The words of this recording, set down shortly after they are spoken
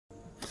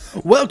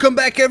Welcome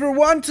back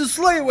everyone to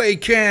Slayaway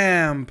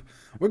Camp!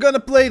 We're gonna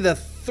play the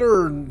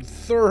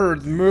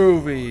third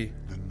movie.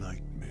 The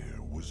nightmare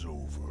was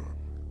over,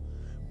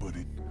 but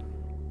it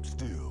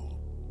still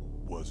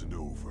wasn't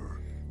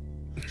over.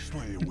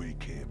 Slayaway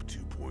Camp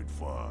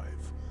 2.5.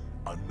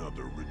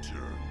 Another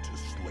return to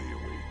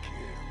Slayaway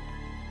Camp.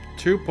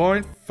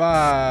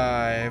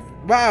 2.5.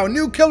 Wow,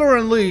 new killer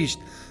unleashed!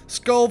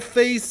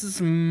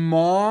 Skullface's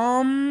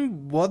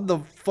mom? What the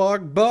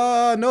fuck?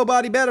 But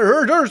nobody better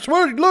hurt her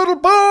sweet little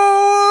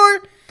boy!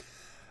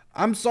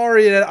 I'm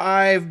sorry that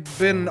I've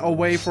been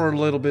away for a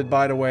little bit,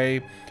 by the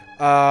way.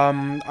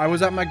 I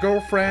was at my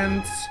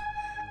girlfriend's,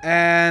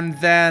 and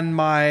then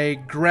my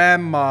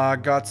grandma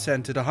got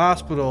sent to the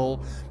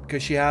hospital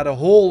because she had a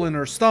hole in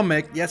her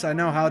stomach. Yes, I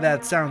know how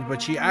that sounds, but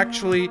she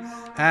actually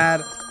had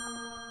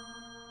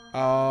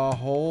a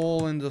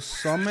hole in the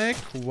stomach?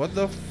 What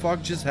the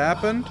fuck just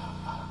happened?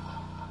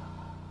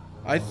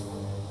 I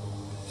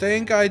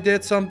think I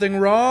did something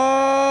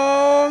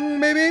wrong,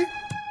 maybe?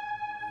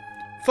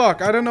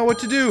 Fuck, I don't know what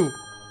to do.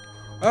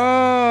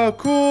 Oh,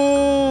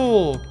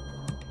 cool.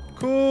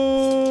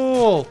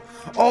 Cool.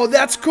 Oh,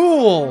 that's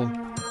cool.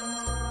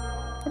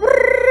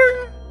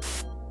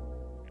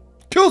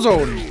 Kill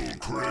zone.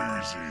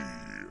 Crazy.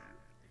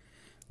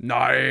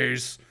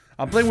 Nice.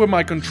 I'm playing with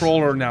my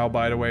controller now,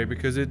 by the way,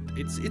 because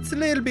it's a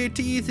little bit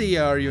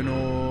easier, you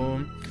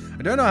know.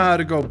 I don't know how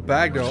to go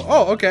back though.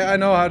 Oh, okay, I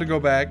know how to go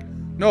back.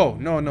 No,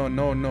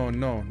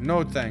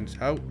 thanks.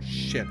 How?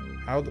 Shit.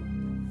 How the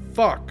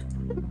fuck?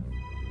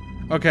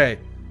 Okay.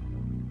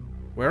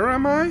 Where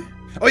am I?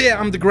 Oh yeah,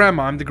 I'm the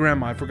grandma.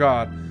 I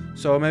forgot.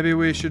 So maybe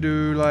we should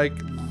do like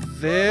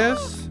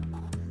this.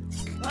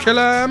 Kill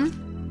him.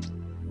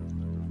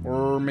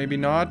 Or maybe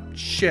not.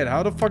 Shit,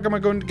 how the fuck am I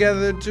going to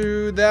get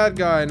to that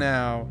guy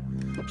now?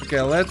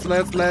 Okay, let's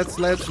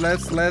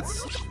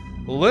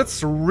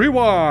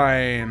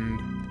rewind.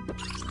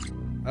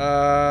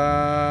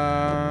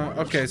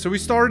 Okay, so we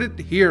started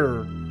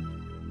here.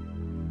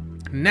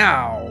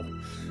 Now.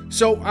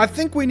 So, I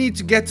think we need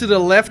to get to the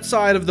left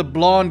side of the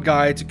blonde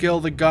guy to kill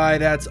the guy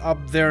that's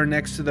up there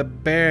next to the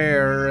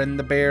bear and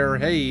the bear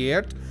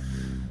head.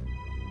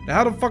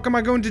 How the fuck am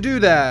I going to do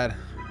that?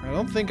 I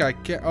don't think I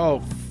can.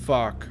 Oh,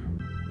 fuck.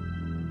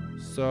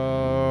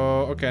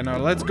 So, okay, now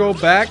let's go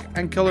back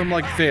and kill him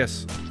like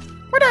this.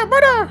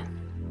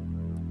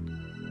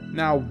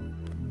 Now,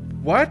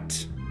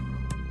 what?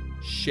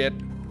 Shit.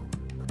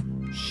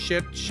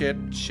 Shit.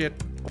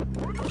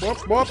 Whoop.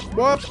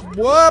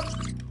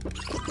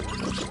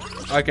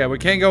 Okay, we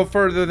can't go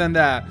further than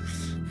that.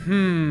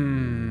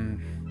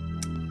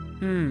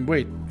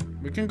 Wait.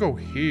 We can go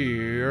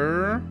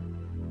here.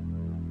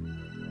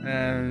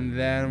 And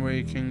then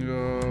we can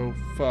go...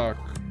 Fuck.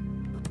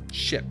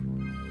 Shit.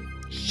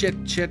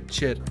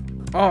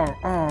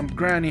 Oh,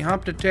 Granny,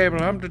 hump the table,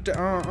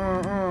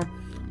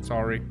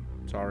 Sorry.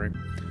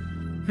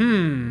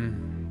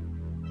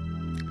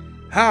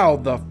 How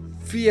the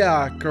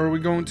fuck are we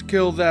going to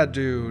kill that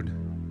dude?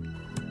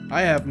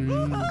 I have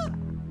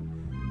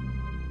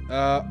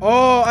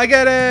oh, I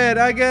get it!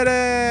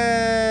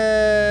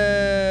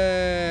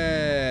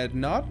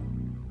 Not?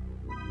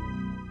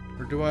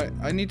 Or do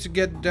I need to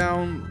get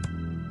down?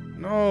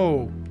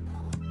 No.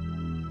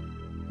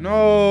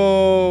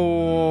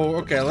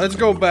 Okay, let's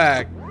go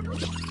back.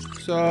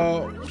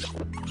 So,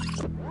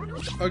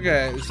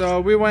 okay,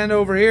 so we went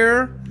over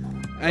here,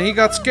 and he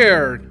got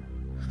scared.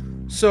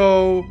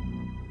 So,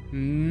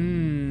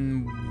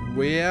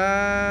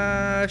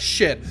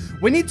 shit.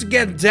 We need to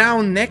get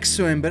down next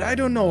to him, but I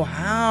don't know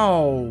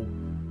how.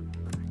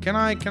 Can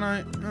I?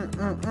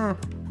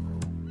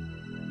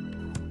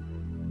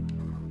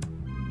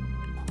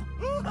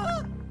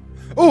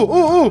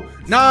 Oh,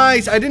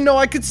 nice. I didn't know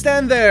I could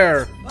stand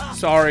there.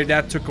 Sorry,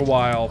 that took a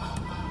while.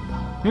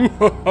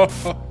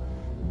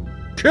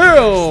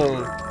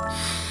 Kill.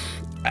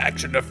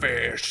 Action to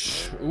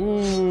fish.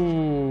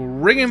 Ooh,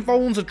 ringing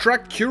phones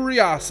attract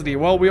curiosity.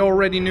 Well, we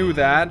already knew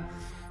that.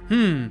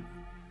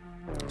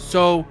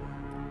 So,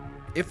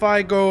 if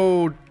I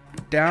go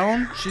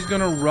down, she's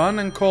gonna run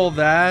and call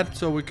that,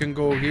 so we can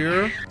go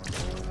here.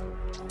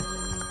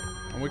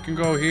 And we can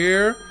go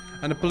here,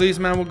 and the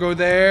policeman will go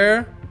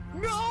there.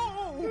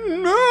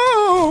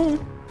 No!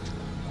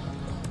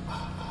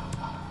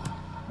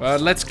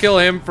 But let's kill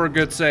him for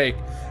good sake.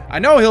 I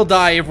know he'll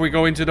die if we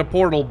go into the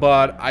portal,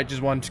 but I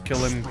just want to kill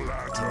him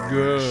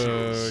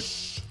good.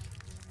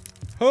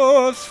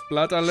 Oh,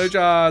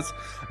 splatterlicious.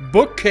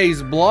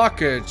 Bookcase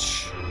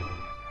blockage.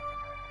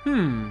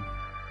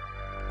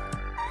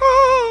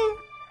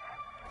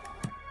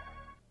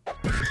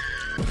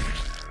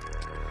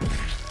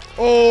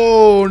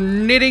 Oh,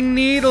 knitting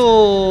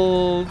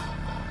needle.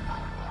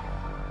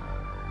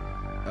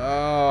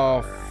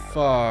 Oh,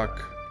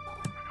 fuck.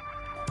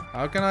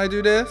 How can I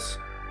do this?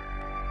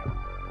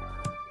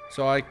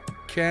 So I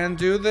can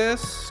do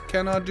this?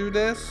 Cannot do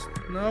this?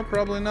 No,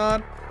 probably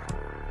not.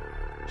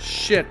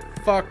 Shit,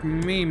 fuck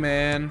me,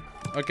 man.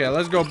 Okay,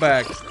 let's go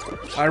back.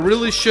 I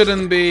really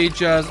shouldn't be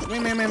just...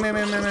 Wait,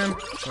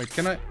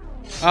 can I...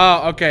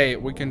 Oh, okay,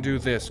 we can do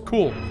this.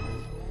 Cool.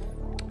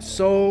 So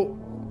So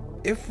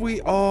if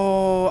we,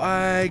 oh,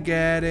 I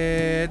get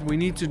it. We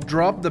need to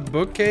drop the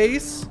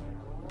bookcase.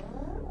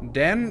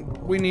 Then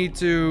we need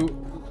to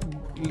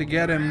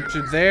get him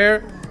to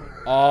there.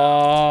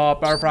 Oh,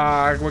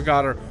 perfect. We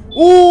got her.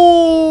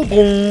 Ooh,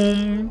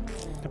 boom.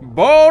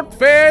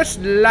 Boatfish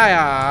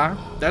liar.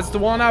 That's the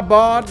one I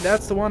bought.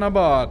 That's the one I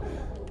bought.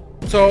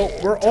 So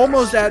we're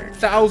almost at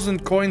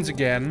 1,000 coins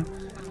again.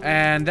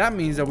 And that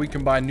means that we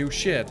can buy new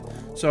shit.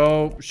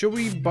 So should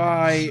we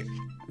buy...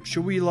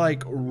 Should we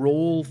like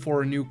roll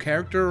for a new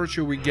character or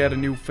should we get a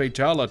new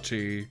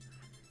fatality?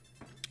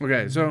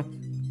 Okay, so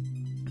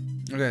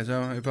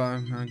if I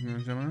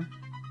can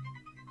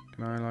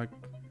I like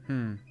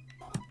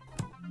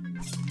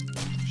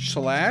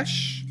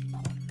slash.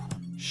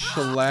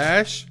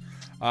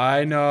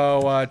 I know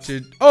what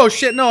to. Oh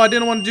shit! No, I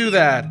didn't want to do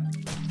that.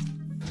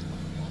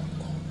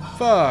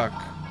 Fuck.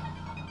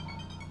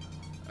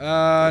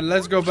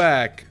 Let's go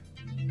back.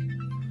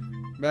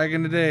 Back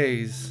in the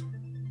days.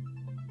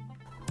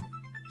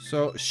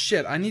 So,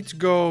 shit, I need to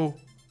go...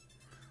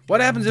 What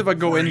happens if I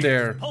go in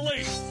there?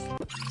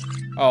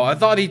 Oh, I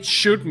thought he'd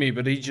shoot me,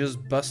 but he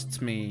just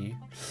busts me.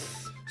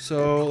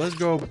 So, let's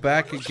go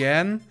back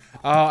again.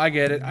 Oh, I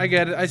get it.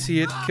 I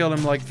see it. Kill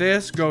him like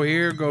this. Go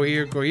here, go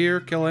here, go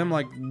here. Kill him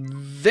like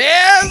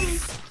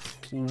this.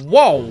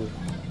 Whoa.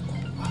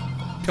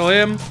 Kill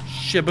him.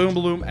 Shaboom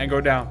balloom. And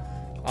go down.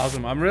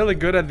 Awesome. I'm really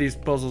good at these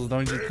puzzles,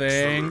 don't you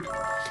think?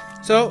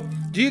 So,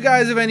 do you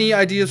guys have any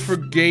ideas for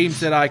games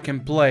that I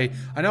can play?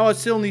 I know I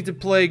still need to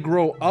play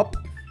Grow Up.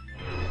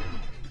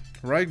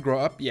 Right? Grow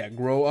Up? Yeah,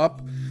 Grow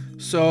Up.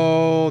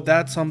 So,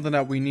 that's something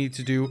that we need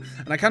to do.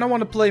 And I kind of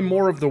want to play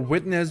more of The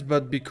Witness,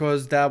 but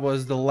because that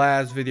was the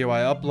last video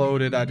I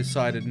uploaded, I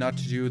decided not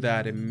to do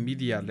that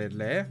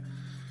immediately.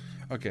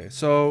 Okay,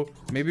 so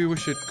maybe we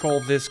should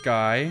call this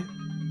guy.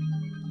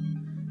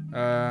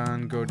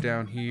 And go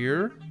down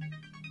here.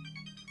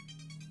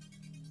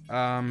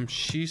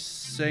 She's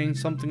saying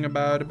something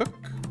about a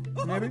book,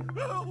 maybe?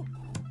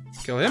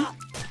 Kill him.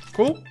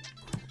 Cool.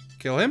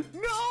 Kill him.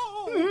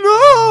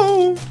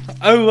 No!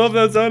 I love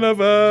that sound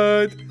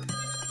effect.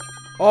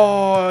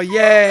 Oh,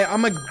 yeah.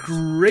 I'm a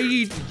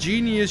great,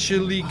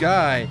 geniusly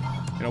guy.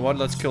 You know what?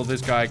 Let's kill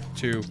this guy,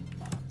 too.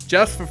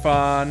 Just for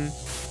fun.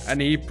 And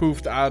he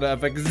poofed out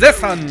of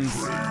existence.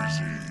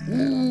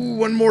 Ooh,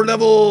 one more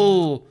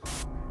level.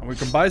 And we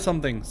can buy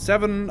something.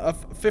 7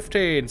 of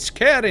 15.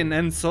 Scaring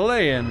and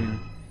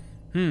slaying.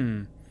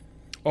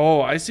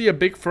 Oh, I see a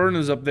big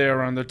furnace up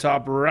there on the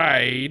top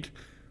right.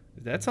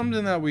 Is that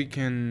something that we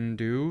can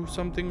do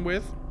something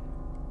with?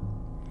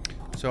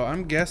 So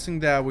I'm guessing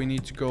that we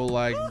need to go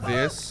like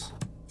this.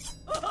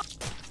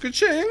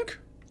 Ka-chink!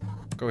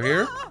 Go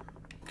here.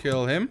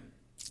 Kill him.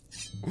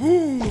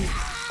 Ooh.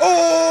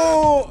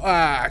 Oh!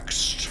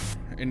 Axed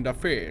in the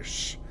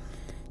face.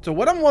 So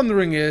what I'm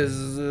wondering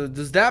is,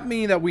 does that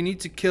mean that we need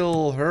to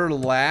kill her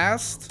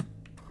last?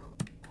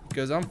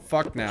 Because I'm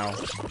fucked now.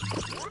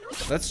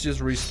 Let's just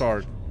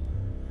restart.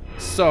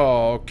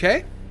 So,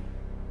 okay.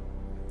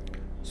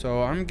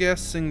 So, I'm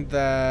guessing that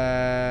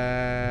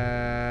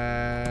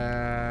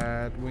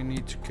we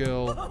need to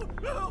kill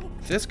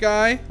this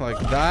guy, like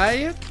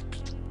that.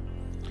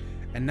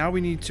 And now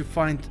we need to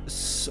find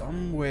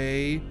some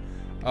way.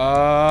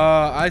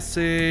 I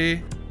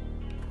see.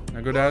 Now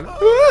go down.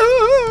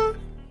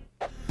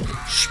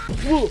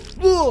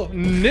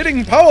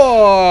 Knitting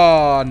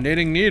power!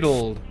 Knitting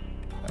needle.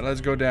 And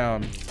let's go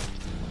down.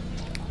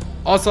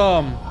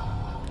 Awesome.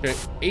 Okay,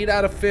 8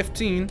 out of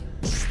 15.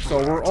 So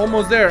we're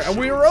almost there. And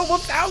we're over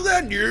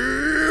 1,000.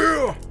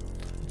 Yeah!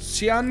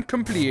 Cyan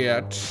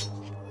complete.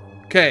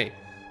 Okay.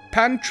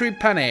 Pantry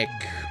panic.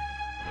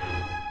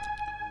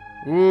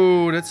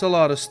 Ooh, that's a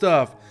lot of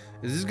stuff.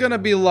 Is this gonna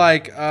be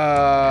like,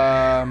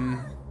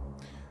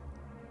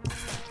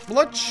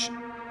 Blutch?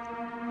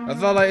 I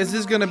thought, like, is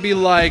this gonna be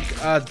like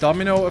a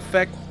domino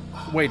effect?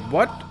 Wait,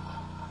 what?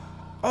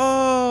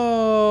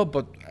 Oh,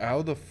 but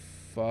how the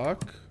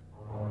fuck?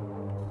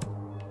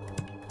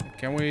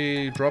 Can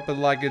we drop it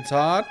like it's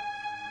hot?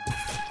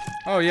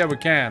 Oh, yeah, we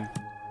can.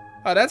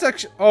 Oh, that's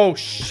actually... Oh,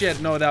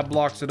 shit. No, that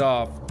blocks it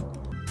off.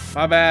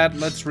 My bad.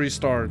 Let's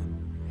restart.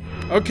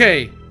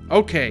 Okay.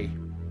 Okay.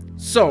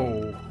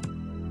 So...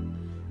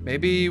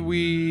 maybe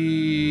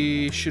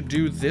we should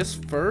do this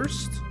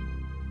first?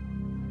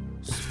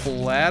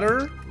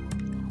 Splatter?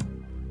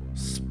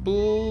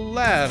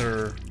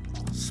 Splatter.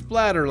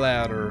 Splatter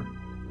ladder.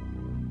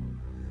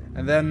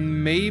 And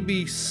then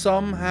maybe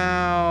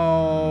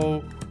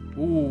somehow...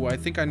 Ooh, I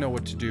think I know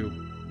what to do.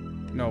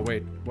 No,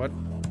 wait. What?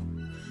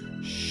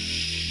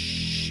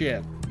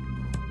 Shit.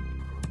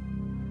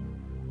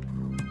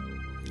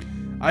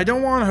 I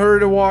don't want her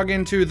to walk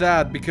into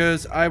that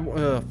because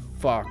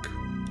fuck.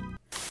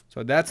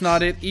 So that's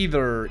not it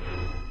either.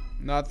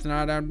 Not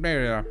out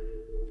there.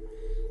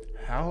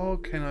 How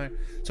can I...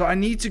 So I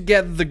need to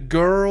get the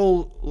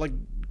girl, like,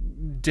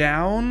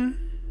 down?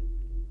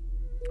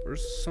 Or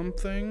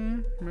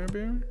something,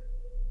 maybe?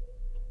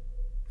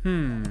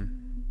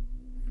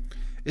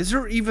 Is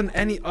there even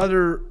any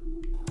other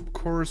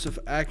course of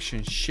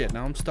action? Shit,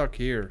 now I'm stuck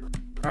here.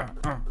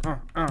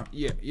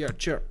 Yeah, yeah,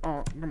 chair.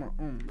 Oh, come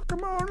on.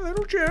 Come on,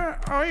 little chair.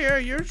 Oh, yeah,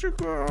 you should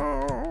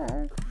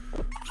go.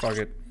 Fuck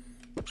it.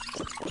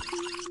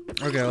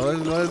 Okay,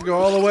 let's go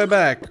all the way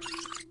back.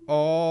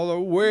 All the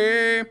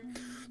way.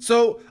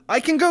 So,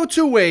 I can go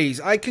two ways.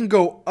 I can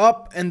go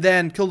up and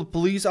then kill the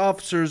police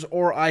officers,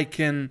 or I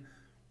can...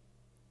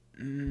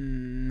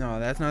 No,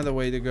 that's not the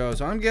way to go.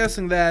 So, I'm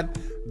guessing that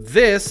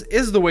this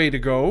is the way to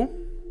go.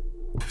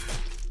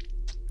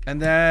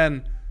 And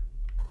then...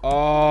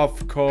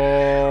 Of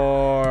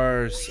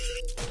course.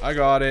 I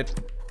got it.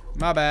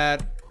 My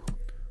bad.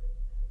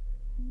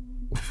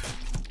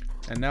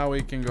 And now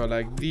we can go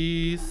like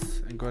this.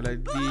 And go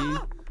like this.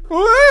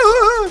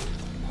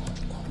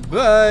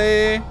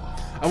 Bye.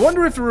 I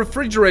wonder if the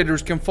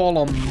refrigerators can fall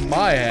on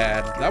my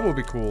head. That would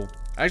be cool.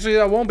 Actually,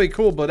 that won't be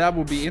cool, but that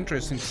would be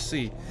interesting to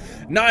see.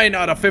 9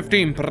 out of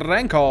 15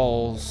 prank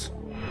calls.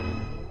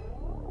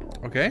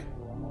 Okay.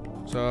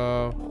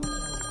 So...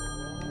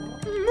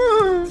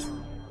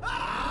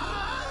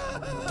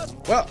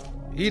 Well,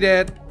 he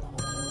dead.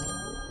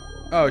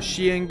 Oh,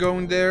 she ain't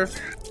going there.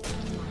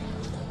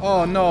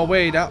 Oh no,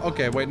 wait.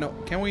 Okay, wait, no.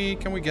 Can we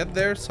get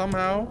there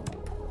somehow?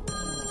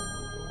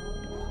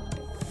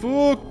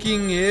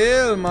 Fucking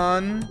hell,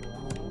 man.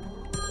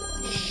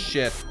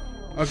 Shit.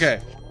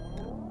 Okay.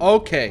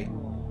 Okay.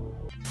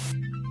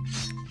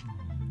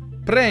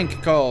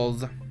 Prank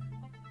calls.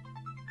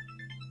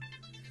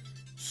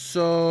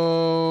 Somebody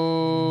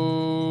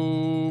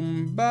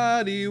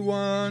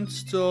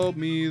once told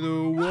me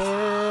the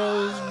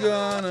world's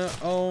gonna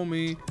owe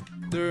me.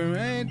 There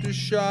ain't the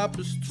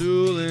sharpest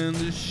tool in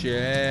the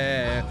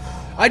shed.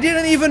 I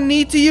didn't even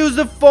need to use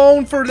the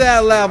phone for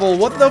that level.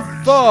 What the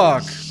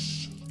fuck?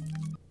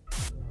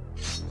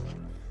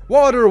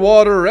 Water,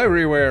 water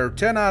everywhere.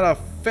 10 out of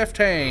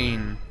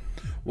 15.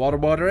 Water,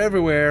 water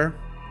everywhere.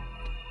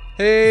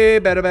 Hey,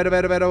 better,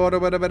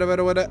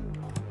 water.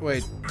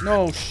 Wait,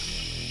 no,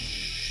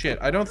 shit.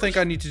 I don't think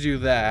I need to do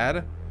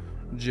that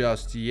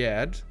just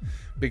yet.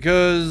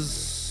 Because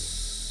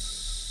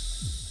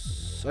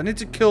I need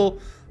to kill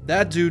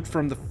that dude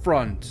from the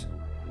front.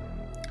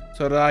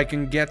 So that I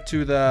can get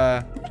to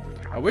the...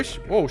 I wish...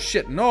 Oh,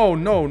 shit. No.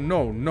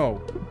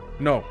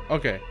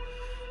 Okay.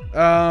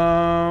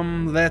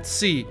 Let's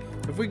see.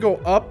 If we go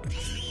up...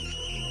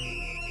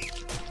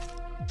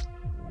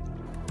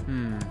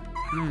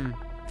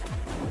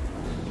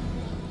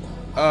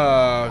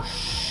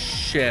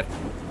 Shit.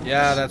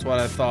 Yeah, that's what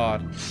I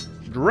thought.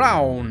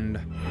 Drowned.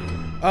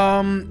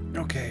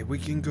 Okay, we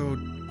can go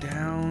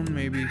down.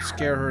 Maybe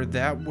scare her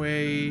that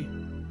way.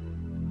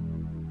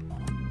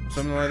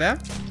 Something like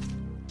that.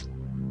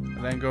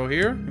 And then go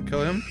here and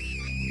kill him.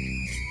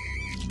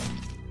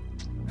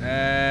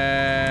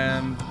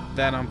 And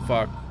then I'm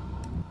fucked.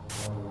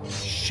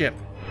 Shit.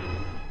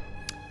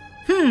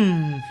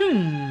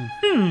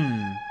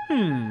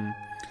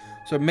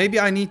 So maybe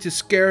I need to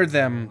scare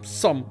them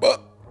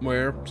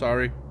somewhere.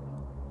 Sorry.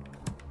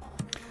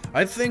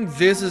 I think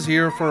this is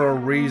here for a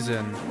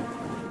reason.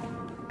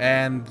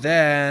 And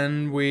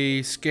then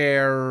we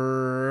scare...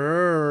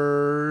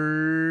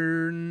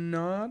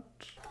 Not?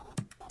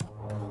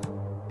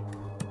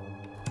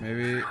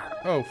 Maybe...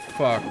 Oh,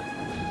 fuck.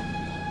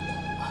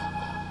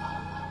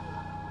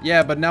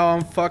 Yeah, but now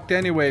I'm fucked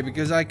anyway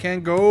because I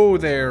can't go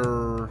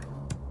there.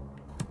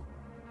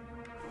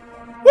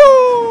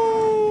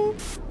 Woo!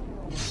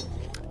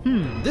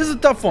 This is a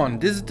tough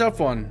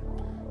one.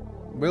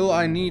 Will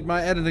I need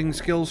my editing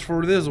skills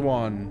for this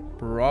one?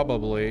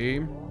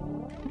 Probably.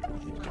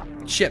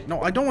 Shit,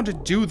 no, I don't want to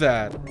do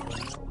that.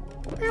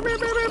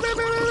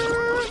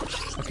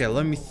 Okay,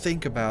 let me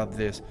think about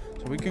this.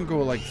 So we can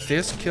go like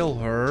this, kill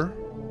her.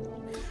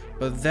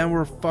 But then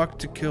we're fucked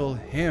to kill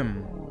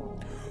him.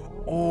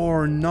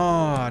 Or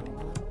not.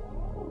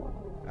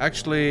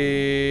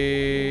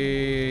 Actually,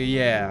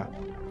 yeah.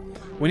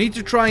 We need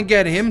to try and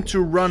get him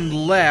to run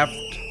left.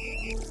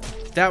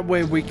 That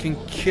way we can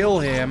kill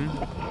him.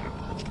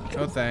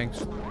 No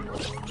thanks.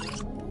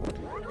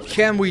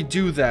 Can we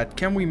do that?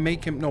 Can we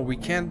make him... No, we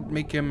can't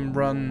make him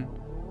run.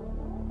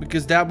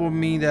 Because that would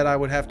mean that I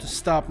would have to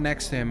stop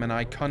next to him. And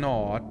I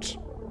cannot.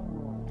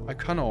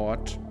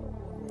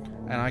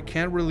 And I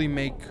can't really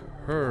make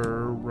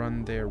her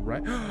run there,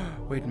 right?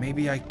 Wait,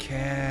 maybe I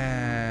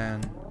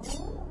can.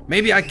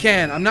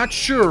 I'm not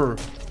sure.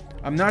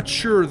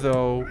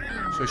 Though.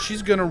 So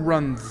she's gonna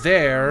run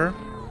there.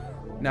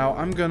 Now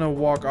I'm gonna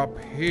walk up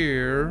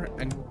here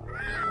and...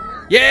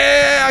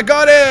 Yeah, I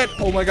got it!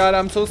 Oh my god,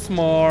 I'm so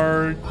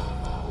smart.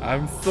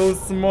 I'm so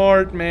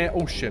smart, man.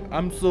 Oh shit,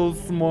 I'm so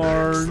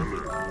smart.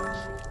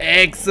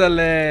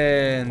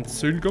 Excellent.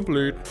 Scene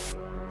complete.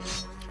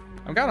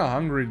 I'm kind of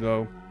hungry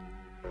though.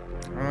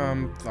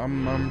 I'm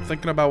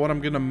thinking about what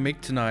I'm gonna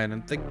make tonight.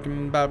 I'm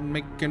thinking about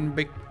making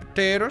baked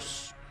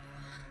potatoes.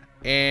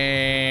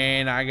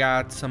 And I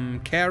got some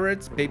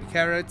carrots, baby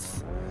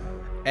carrots.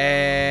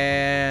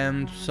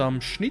 And some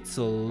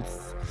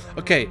schnitzels.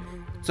 Okay,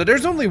 so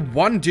there's only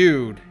one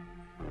dude.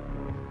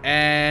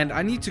 And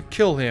I need to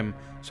kill him.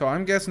 So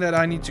I'm guessing that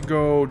I need to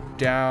go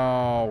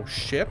down.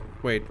 Shit.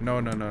 Wait, no.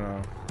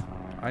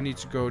 I need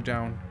to go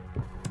down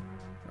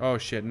Oh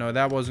shit, no,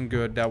 that wasn't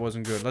good. That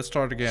wasn't good. Let's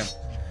start again.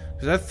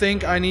 Because I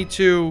think I need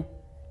to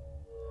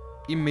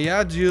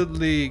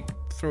immediately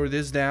throw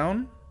this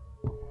down.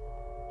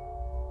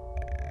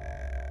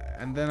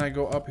 And then I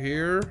go up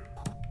here.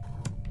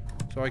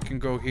 So I can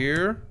go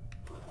here.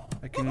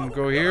 I can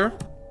go here.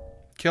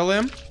 Kill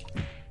him.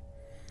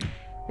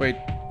 Wait,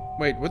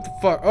 what the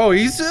fuck? Oh,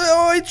 he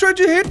tried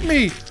to hit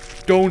me.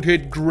 Don't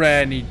hit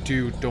Granny,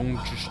 dude.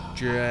 Don't just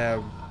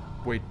jab.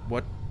 Wait,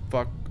 what?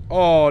 Fuck.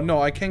 Oh,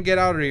 no, I can't get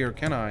out of here,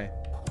 can I?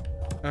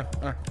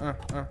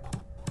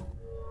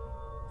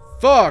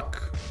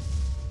 Fuck!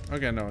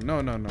 Okay, no.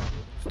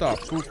 Stop.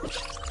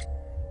 Poof.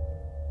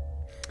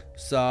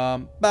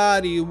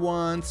 Somebody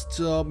once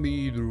told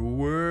me the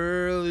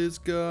world is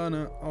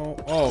gonna...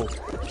 Oh,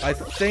 I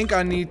think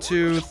I need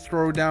to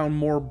throw down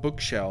more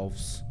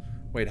bookshelves.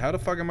 Wait, how the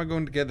fuck am I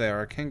going to get there?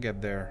 I can't get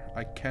there.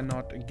 I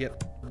cannot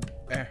get...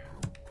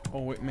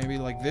 Oh, wait, maybe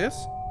like this?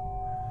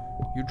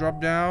 You drop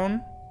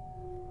down.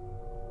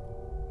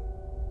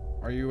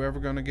 Are you ever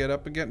gonna get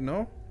up again?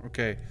 No?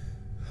 Okay.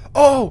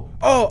 Oh,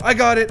 I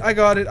got it.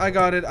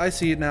 I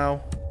see it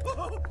now.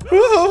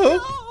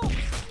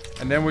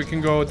 And then we can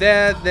go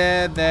there,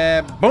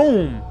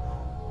 boom.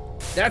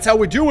 That's how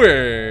we do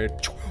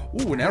it.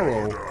 Ooh, an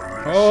arrow.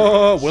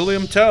 Oh,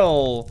 William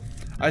Tell.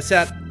 I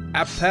said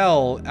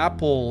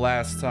apple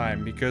last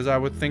time because I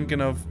was thinking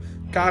of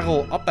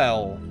Karel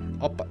Appel.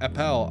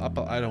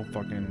 Appel. I don't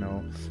fucking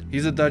know.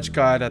 He's a Dutch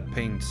guy that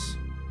paints.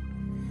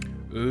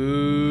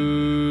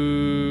 Ooh.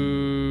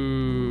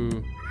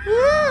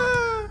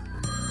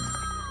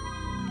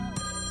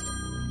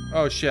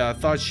 Oh shit, I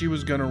thought she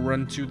was gonna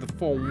run to the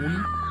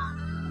phone.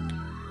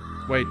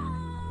 Wait.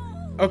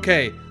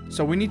 Okay,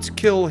 so we need to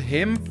kill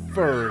him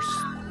first.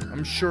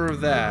 I'm sure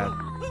of that.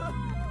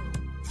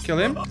 Kill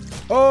him.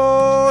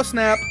 Oh,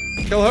 snap.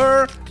 Kill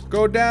her.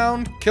 Go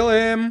down. Kill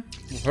him.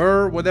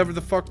 Her, whatever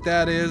the fuck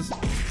that is. I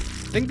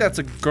think that's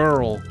a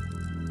girl.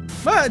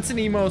 But it's an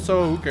emo,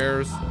 so who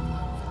cares?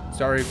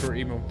 Sorry for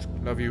emo.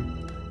 Love you.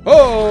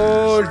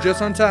 Oh,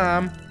 just on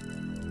time.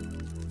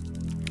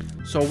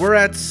 So we're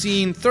at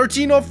scene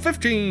 13 of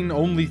 15.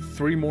 Only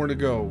 3 more to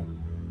go.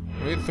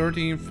 Wait,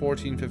 13,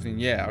 14, 15.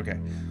 Yeah, okay.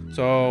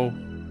 So,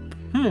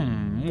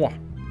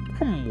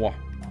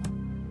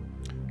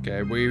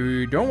 okay,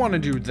 we don't want to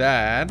do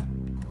that.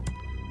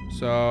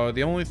 So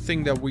the only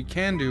thing that we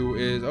can do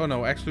is... Oh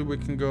no, actually we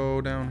can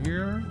go down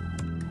here.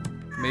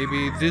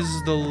 Maybe this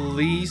is the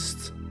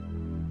least...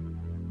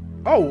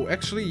 Oh,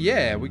 actually,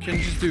 yeah. We can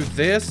just do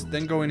this,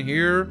 then go in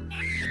here.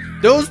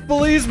 Those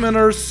policemen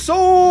are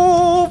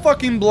so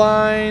fucking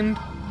blind.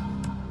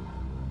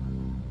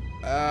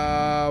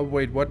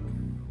 Wait, what?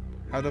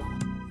 How the...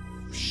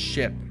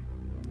 Shit.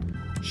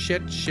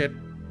 Shit.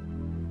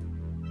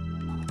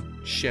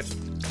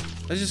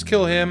 Let's just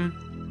kill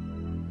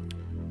him.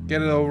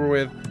 Get it over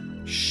with.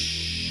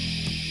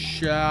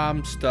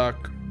 I'm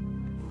stuck.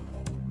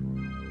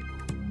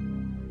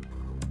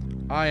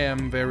 I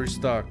am very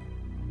stuck.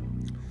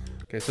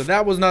 Okay, so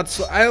that was not...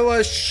 I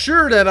was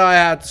sure that I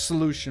had the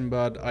solution,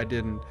 but I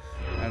didn't.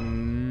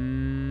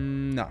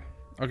 No.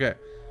 Okay,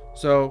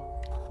 so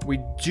we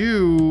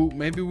do...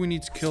 Maybe we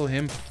need to kill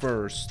him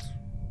first.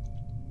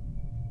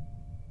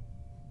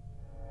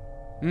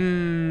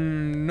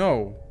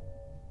 No.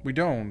 We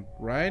don't,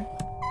 right?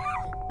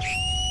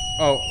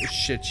 Oh,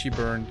 shit, she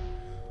burned.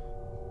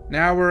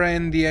 Now we're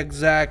in the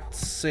exact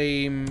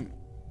same...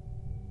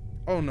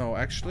 Oh, no,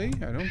 actually,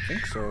 I don't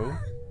think so.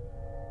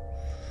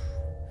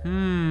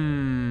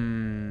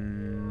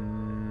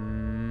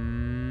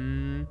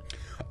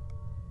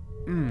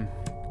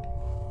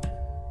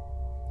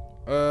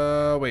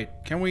 Wait,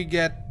 can we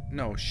get...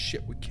 No,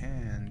 shit, we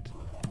can't.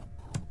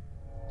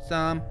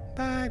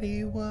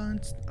 Somebody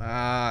wants...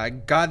 I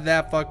got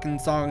that fucking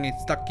song,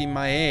 it's stuck in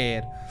my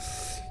head.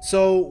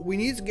 So, we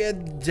need to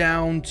get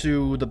down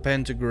to the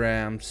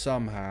pentagram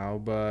somehow,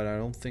 but I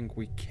don't think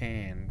we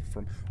can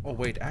from... Oh,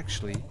 wait,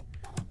 actually,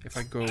 if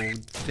I go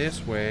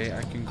this way,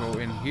 I can go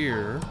in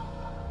here.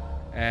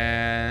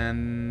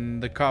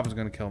 And the cop is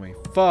gonna kill me.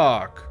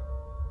 Fuck.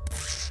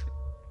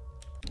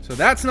 So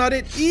that's not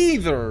it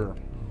either.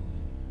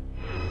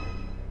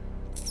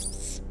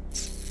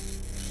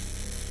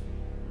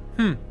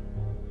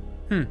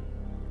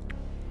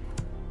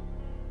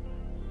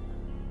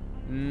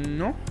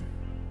 No.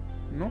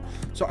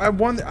 So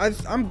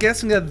I'm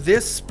guessing that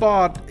this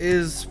spot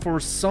is for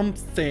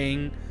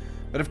something.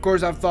 But of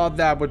course I've thought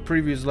that with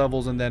previous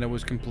levels and then it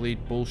was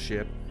complete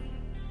bullshit.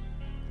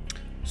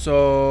 So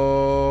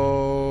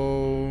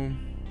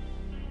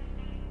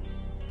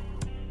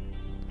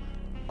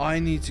I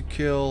need to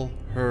kill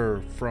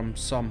her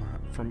somehow.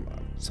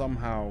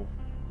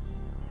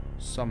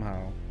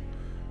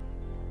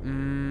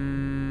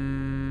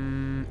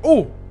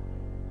 Oh!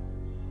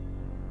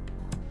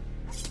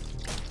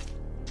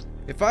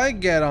 If I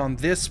get on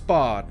this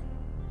spot,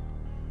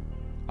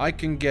 I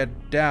can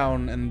get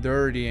down and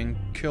dirty and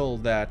kill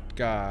that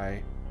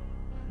guy.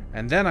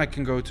 And then I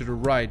can go to the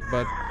right,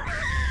 but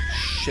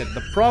shit,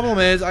 the problem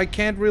is I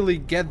can't really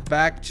get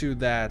back to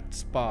that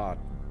spot.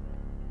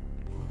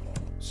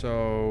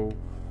 So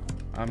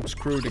I'm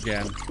screwed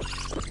again.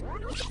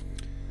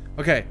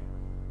 Okay.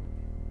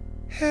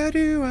 How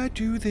do I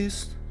do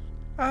this?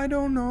 I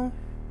don't know.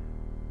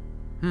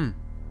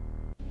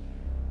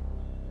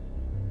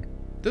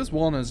 This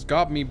one has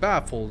got me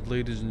baffled,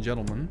 ladies and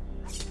gentlemen.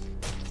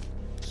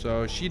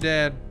 So, she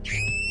dead.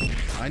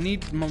 I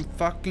need my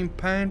fucking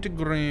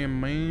pentagram,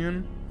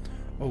 man.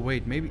 Oh,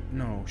 wait, maybe...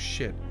 No,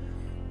 shit.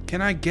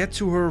 Can I get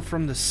to her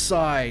from the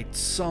side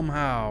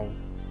somehow?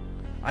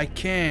 I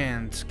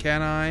can't,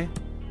 can I?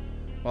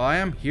 Well, I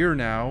am here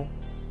now.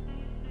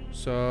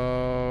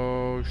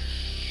 So...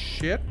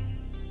 Shit.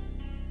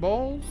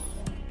 Balls?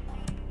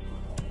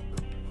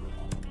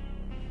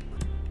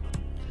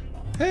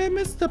 Hey,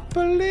 Mr.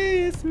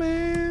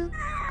 Policeman.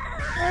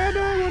 I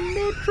don't want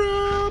no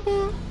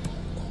trouble.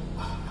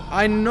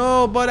 I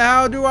know, but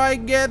how do I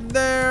get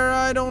there?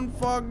 I don't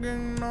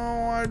fucking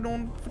know. I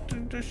don't...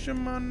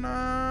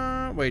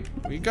 Wait,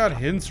 we got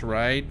hints,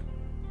 right?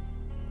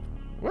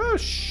 Well,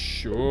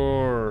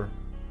 sure.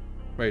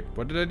 Wait,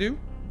 what did I do?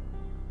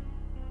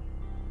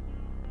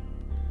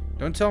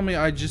 Don't tell me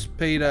I just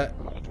paid a...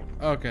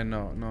 Okay,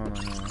 no.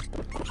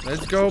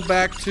 Let's go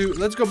back to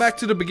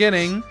the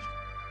beginning.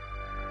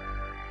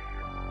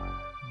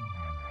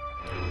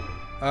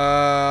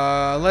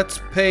 Let's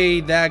pay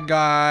that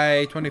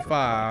guy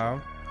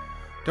 25.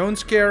 Don't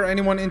scare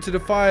anyone into the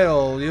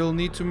file. You'll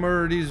need to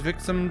murder these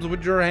victims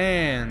with your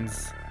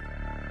hands.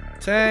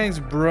 Thanks,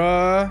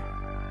 bruh.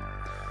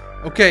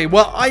 Okay,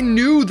 well, I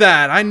knew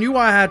that. I knew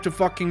I had to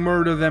fucking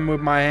murder them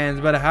with my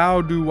hands, but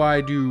how do I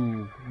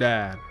do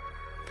that?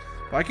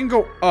 I can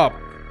go up.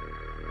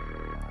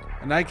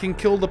 And I can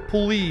kill the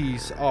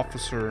police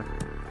officer.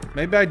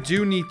 Maybe I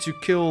do need to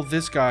kill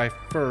this guy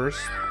first.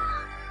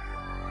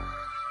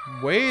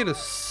 Wait a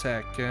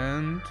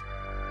second.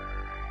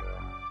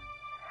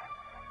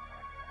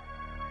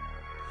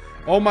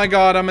 Oh my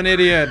god, I'm an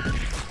idiot.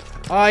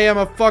 I am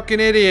a fucking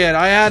idiot.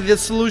 I had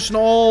this solution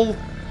all...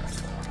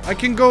 I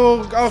can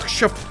go... Oh,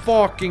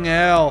 fucking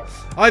hell.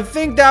 I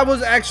think that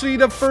was actually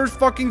the first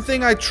fucking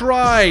thing I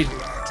tried.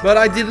 But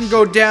I didn't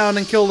go down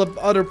and kill the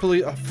other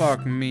police... Oh,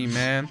 fuck me,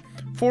 man.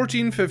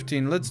 14,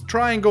 15. Let's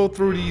try and go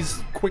through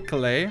these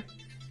quickly.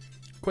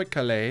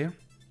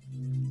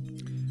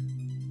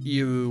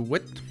 You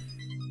what?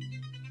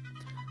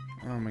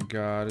 Oh my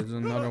god, it's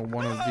another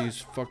one of these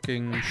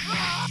fucking...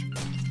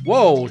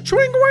 Whoa!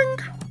 Chewing wing!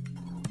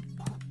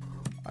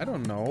 I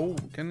don't know.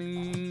 Can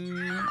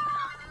he...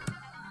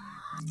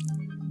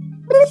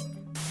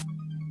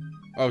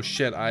 Oh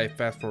shit, I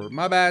fast forward.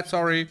 My bad,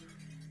 sorry.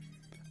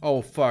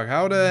 Oh fuck,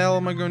 how the hell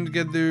am I going to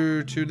get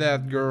there to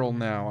that girl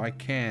now? I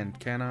can't,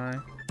 can I?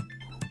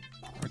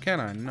 Or can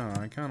I? No,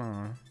 I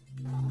cannot.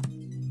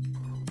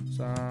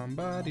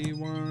 Somebody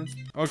wants...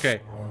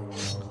 Okay.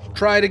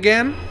 Try it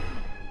again.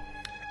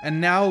 And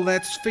now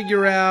let's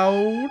figure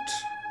out...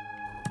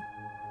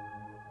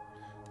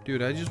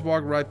 Dude, I just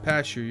walked right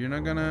past you. You're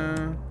not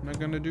gonna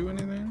do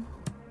anything?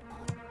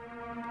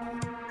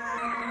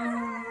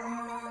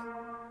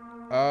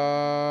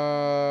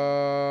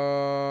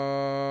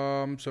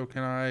 So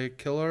can I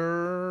kill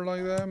her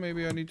like that?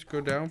 Maybe I need to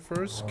go down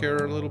first, scare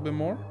her a little bit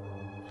more.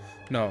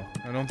 No,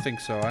 I don't think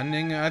so.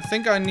 I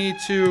think I need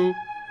to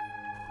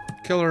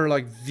kill her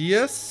like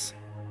this.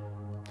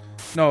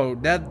 No,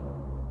 that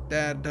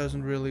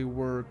doesn't really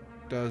work,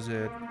 does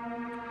it?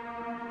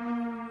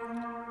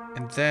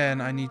 And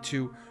then I need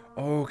to...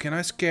 Oh, can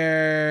I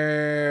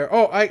scare...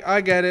 Oh,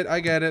 I get it.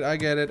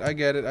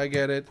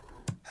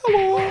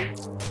 Hello.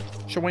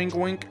 Shawink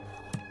wink.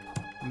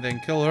 And then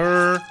kill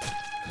her.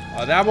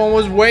 That one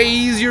was way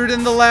easier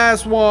than the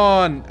last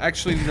one.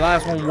 Actually, the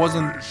last one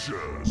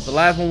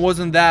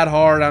wasn't that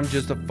hard. I'm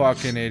just a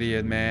fucking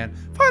idiot, man.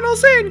 Final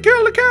scene,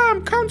 kill the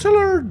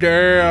counselor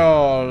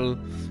Dale.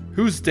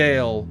 Who's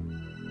Dale?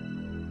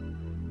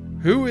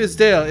 Who is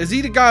Dale? Is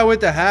he the guy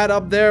with the hat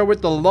up there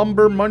with the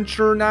Lumber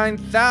Muncher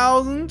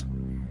 9000?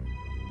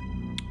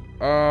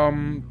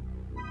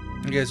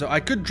 Okay, so I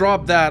could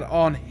drop that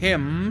on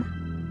him.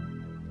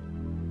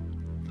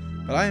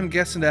 But I am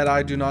guessing that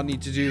I do not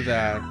need to do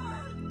that.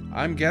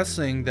 I'm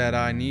guessing that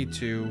I need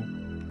to...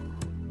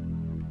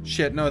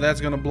 Shit, no, that's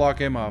gonna block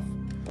him off.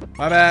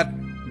 My bad.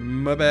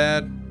 My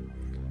bad.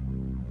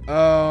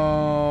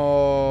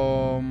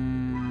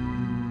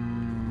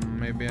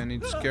 Maybe I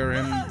need to scare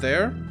him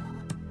there.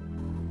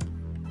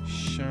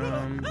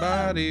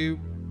 Somebody.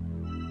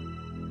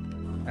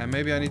 And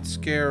maybe I need to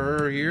scare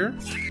her here.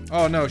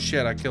 Oh no,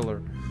 shit, I killed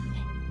her.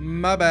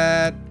 My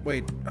bad.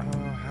 Wait,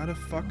 how the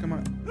fuck am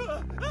I...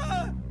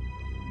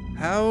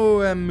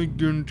 How am I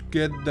going to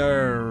get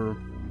there?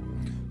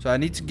 So I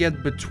need to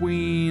get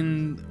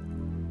between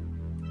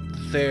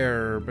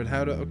there, but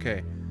how to...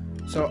 Okay.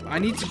 So I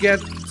need to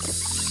get...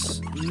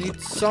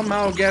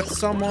 somehow get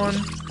someone...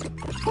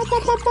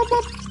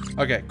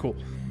 Okay, cool.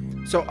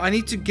 So I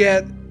need to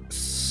get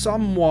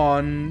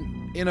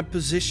someone in a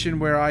position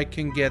where I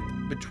can get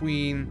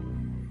between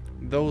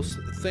those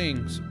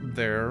things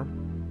there.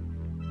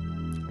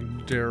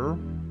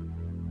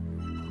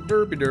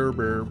 Derby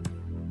derby.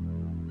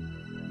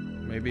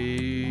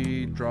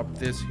 Maybe drop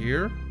this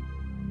here.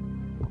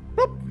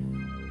 Whoop.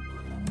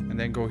 And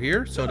then go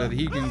here so that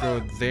he can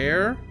go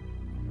there.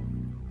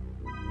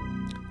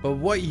 But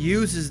what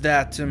use is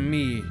that to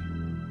me?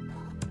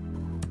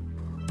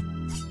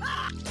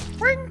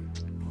 Ring.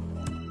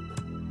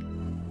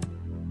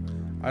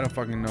 I don't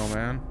fucking know,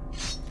 man.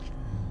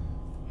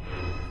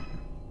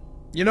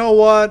 You know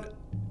what?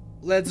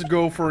 Let's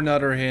go for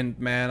another hint,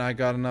 man. I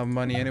got enough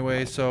money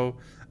anyway, so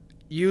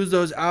use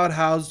those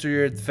outhouses to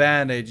your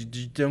advantage.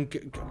 You don't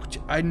get,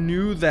 I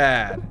knew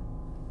that.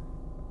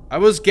 I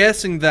was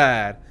guessing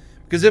that.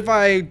 Because if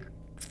I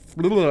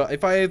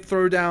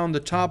throw down the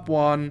top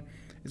one,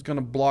 it's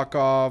gonna block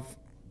off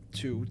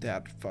to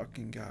that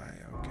fucking guy.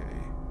 Okay.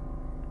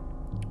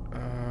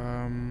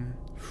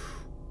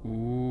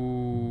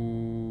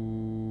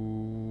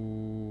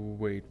 Ooh.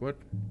 Wait, what?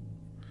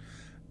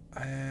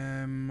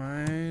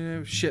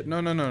 Shit!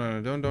 No!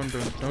 Don't do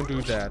that. Don't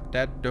do that.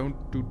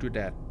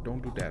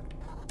 Don't do that.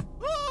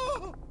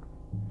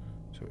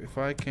 So if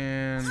I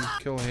can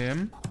kill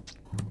him,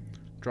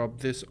 drop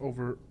this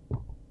over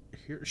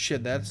here.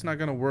 Shit, that's not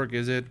gonna work,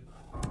 is it?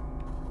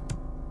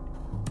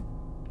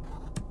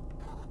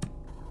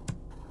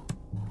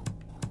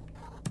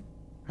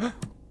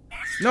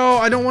 No,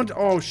 I don't want.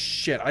 Oh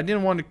shit! I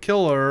didn't want to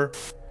kill her.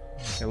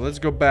 Okay, let's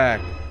go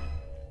back.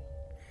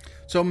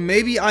 So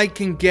maybe I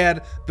can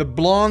get the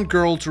blonde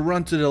girl to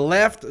run to the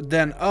left,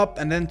 then up,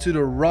 and then to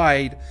the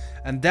right.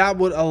 And that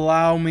would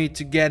allow me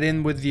to get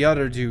in with the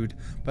other dude.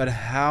 But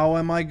how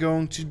am I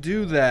going to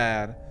do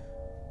that?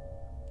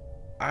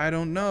 I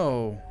don't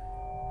know.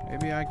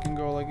 Maybe I can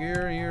go like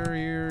here, here,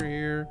 here,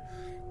 here.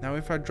 Now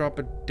if I drop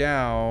it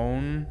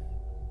down...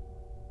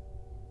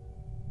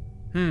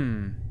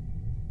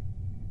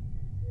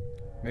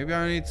 Maybe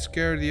I need to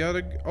scare the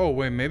other... Oh,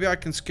 wait. Maybe I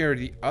can scare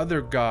the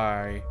other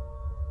guy.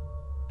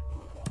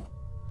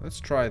 Let's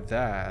try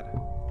that.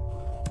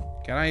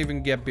 Can I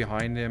even get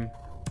behind him?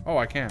 Oh,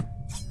 I can.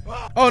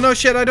 Oh, no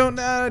shit. I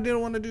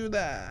didn't want to do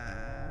that.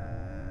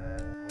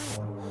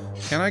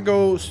 Can I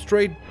go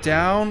straight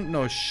down?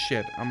 No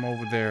shit. I'm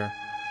over there.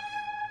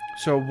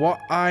 So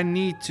what I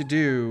need to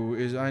do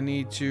is I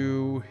need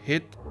to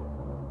hit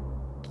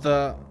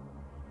the...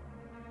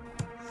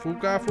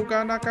 Fuka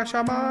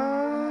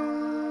Nakashama.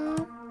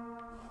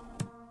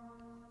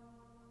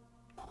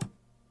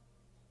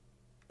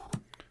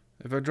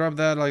 If I drop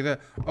that like that.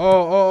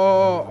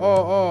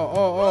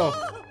 Oh.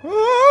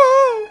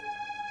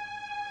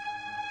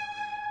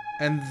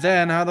 And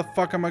then how the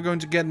fuck am I going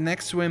to get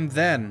next to him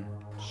then?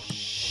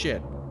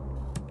 Shit.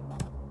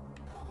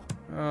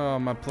 Oh,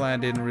 my plan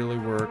didn't really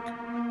work.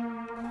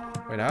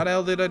 Wait, how the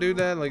hell did I do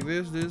that? Like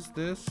this,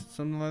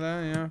 something like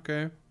that? Yeah,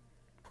 okay.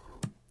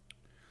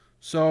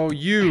 So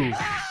you.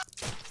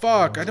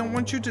 Fuck, I don't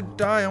want you to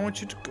die. I want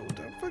you to go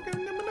down.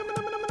 Fucking.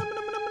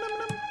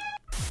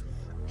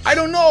 I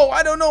don't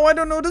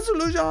know the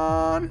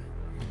solution.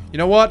 You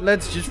know what?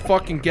 Let's just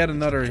fucking get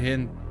another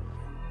hint.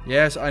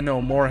 Yes, I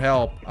know, more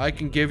help. I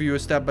can give you a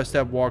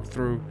step-by-step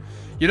walkthrough.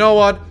 You know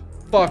what?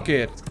 Fuck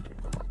it.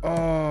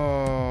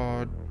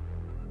 Oh.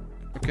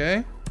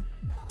 Okay.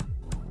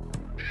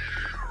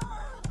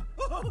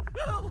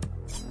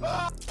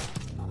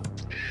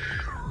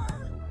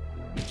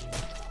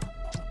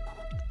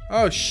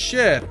 Oh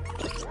shit.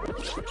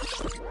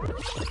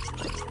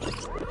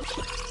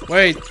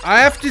 Wait,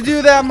 I have to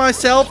do that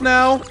myself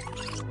now?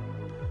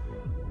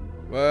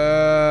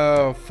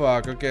 Whoa,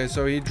 fuck. Okay,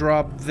 so he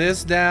dropped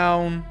this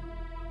down.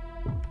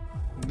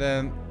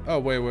 Then, oh,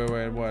 wait,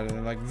 what?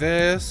 Like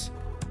this.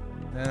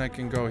 Then I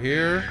can go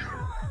here.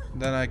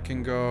 Then I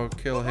can go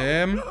kill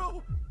him.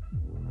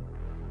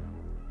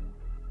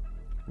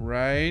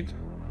 Right.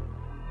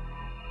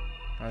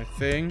 I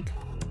think.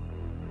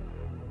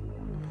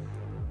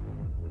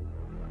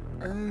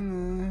 I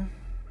don't know.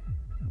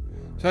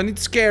 So I need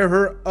to scare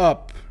her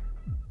up.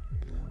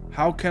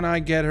 How can I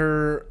get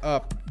her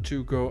up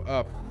to go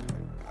up?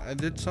 I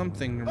did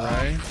something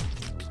right.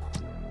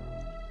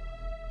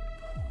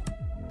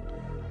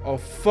 Oh,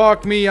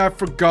 fuck me, I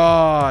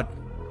forgot.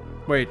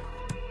 Wait.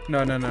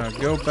 No.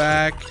 Go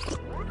back.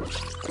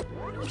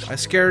 I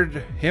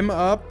scared him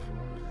up.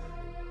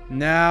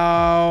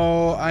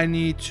 Now I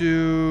need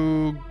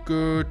to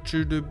go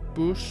to the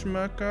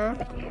bushmaker.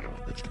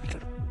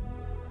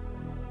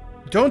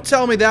 Don't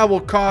tell me that will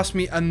cost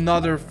me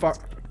another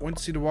want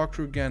to see the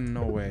walkthrough again?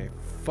 No way.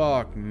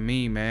 Fuck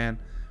me, man.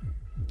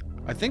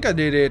 I think I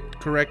did it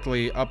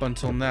correctly up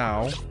until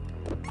now.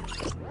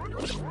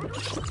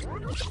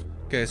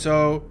 Okay,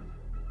 so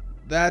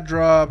that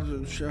dropped.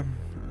 I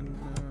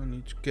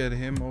need to get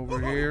him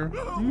over here.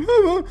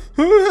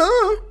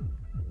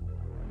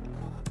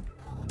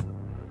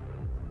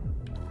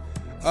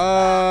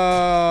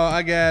 Oh,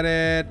 I get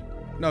it.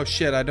 No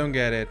shit, I don't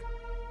get it.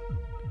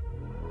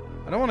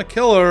 I don't want to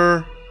kill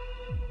her.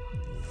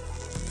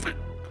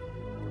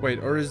 Wait,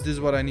 or is this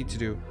what I need to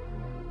do?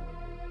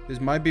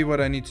 This might be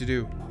what I need to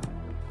do.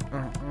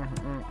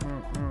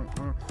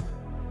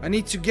 I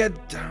need to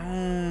get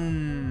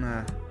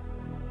down.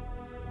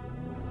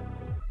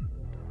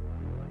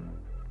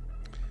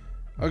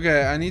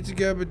 Okay, I need to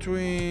get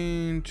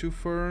between two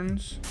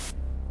ferns.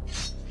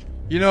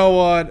 You know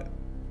what?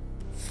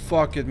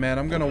 fuck it, man.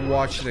 I'm gonna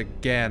watch it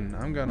again.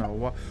 I'm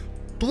gonna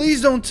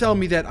Please don't tell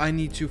me that I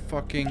need to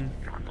fucking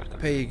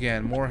pay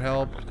again. More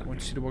help. Want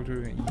to see the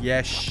walkthrough again?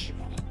 Yes.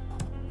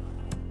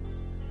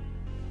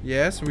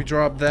 Yes, we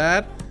drop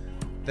that.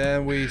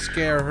 Then we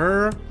scare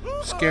her.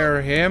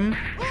 Scare him.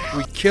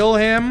 We kill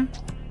him.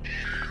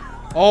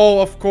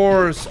 Oh, of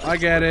course. I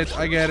get it.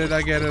 I get it.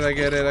 I get it. I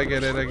get it. I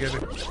get it. I get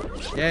it.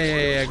 Yeah,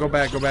 yeah, yeah. Go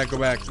back. Go back. Go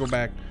back. Go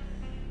back.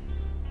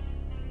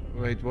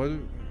 Wait, what?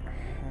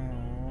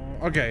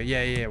 Okay,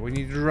 yeah, yeah. We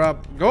need to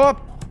drop. Go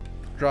up.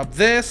 Drop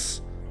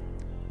this.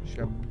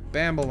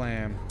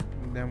 Bambalam.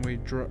 And then we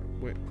drop.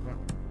 Wait, what?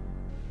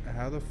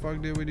 How the fuck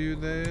did we do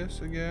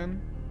this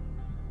again?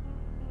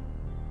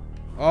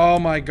 Oh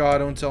my god,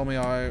 don't tell me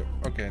I...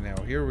 Okay, now,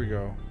 here we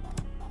go.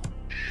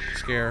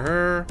 Scare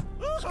her.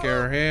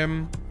 Scare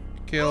him.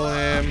 Kill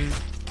him.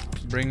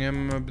 Bring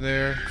him up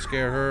there.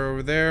 Scare her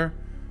over there.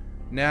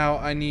 Now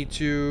I need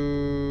to...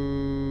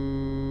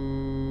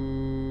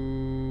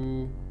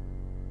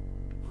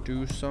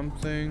 do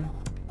something.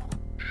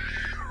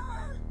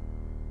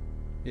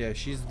 Yeah,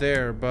 she's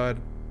there, but...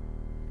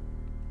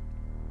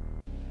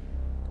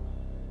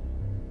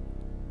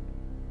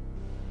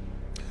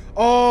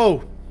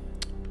 Oh!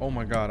 Oh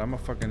my god, I'm a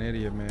fucking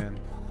idiot, man.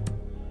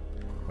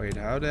 Wait,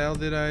 how the hell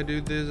did I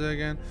do this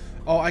again?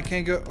 Oh, I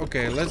can't go...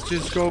 Okay, let's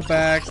just go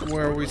back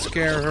where we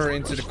scare her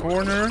into the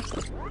corner.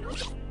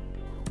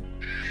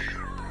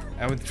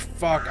 And with...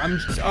 Fuck, I'm...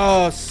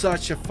 Oh,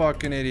 such a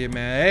fucking idiot,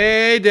 man.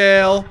 Hey,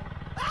 Dale!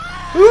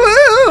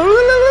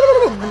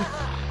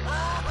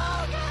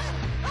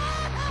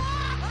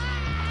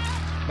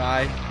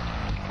 Bye.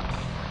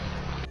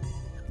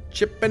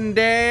 Chip and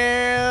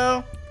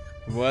Dale!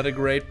 What a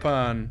great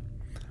pun.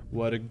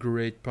 What a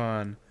great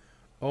pun.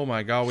 Oh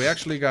my god, we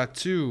actually got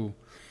two.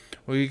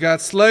 We got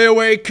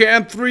Slayaway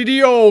Camp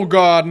 3D. Oh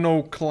god,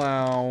 no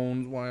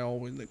clowns. Why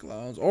always the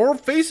clowns? Or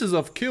Faces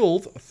of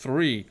Killed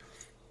 3.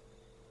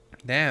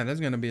 Damn, that's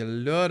gonna be a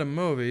lot of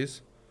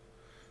movies.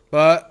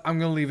 But I'm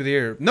gonna leave it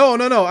here. No,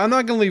 no, no, I'm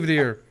not gonna leave it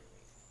here.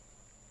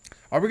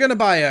 Are we gonna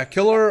buy a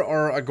killer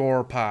or a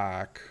gore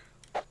pack?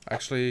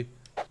 Actually,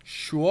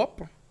 show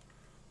up.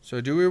 So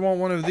do we want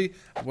one of the...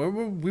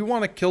 We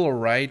want a killer,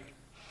 right?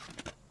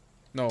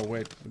 No,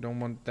 wait. We don't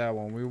want that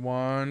one. We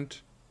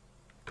want...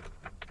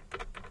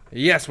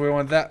 Yes, we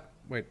want that.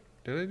 Wait,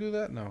 did I do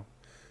that? No.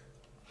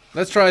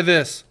 Let's try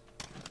this.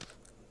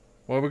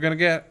 What are we gonna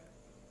get?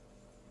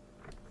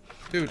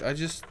 Dude, I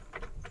just...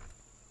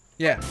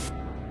 Yeah.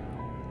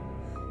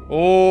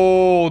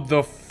 Oh,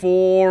 the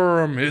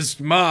form. His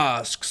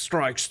mask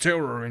strikes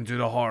terror into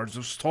the hearts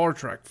of Star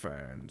Trek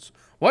fans.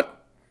 What?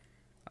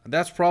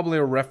 That's probably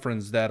a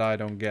reference that I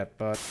don't get,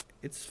 but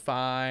it's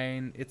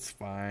fine. It's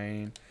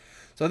fine.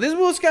 So this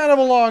was kind of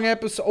a long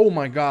episode. Oh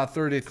my god,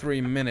 33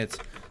 minutes.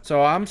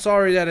 So I'm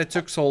sorry that it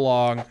took so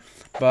long.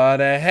 But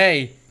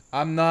hey,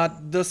 I'm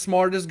not the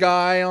smartest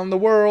guy on the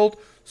world.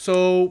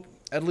 So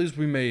at least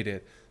we made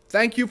it.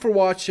 Thank you for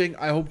watching.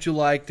 I hope you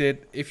liked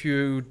it. If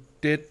you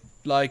did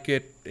like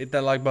it, hit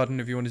that like button.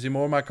 If you want to see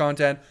more of my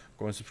content,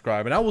 go and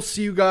subscribe. And I will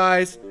see you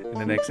guys in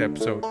the next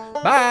episode.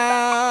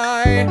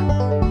 Bye!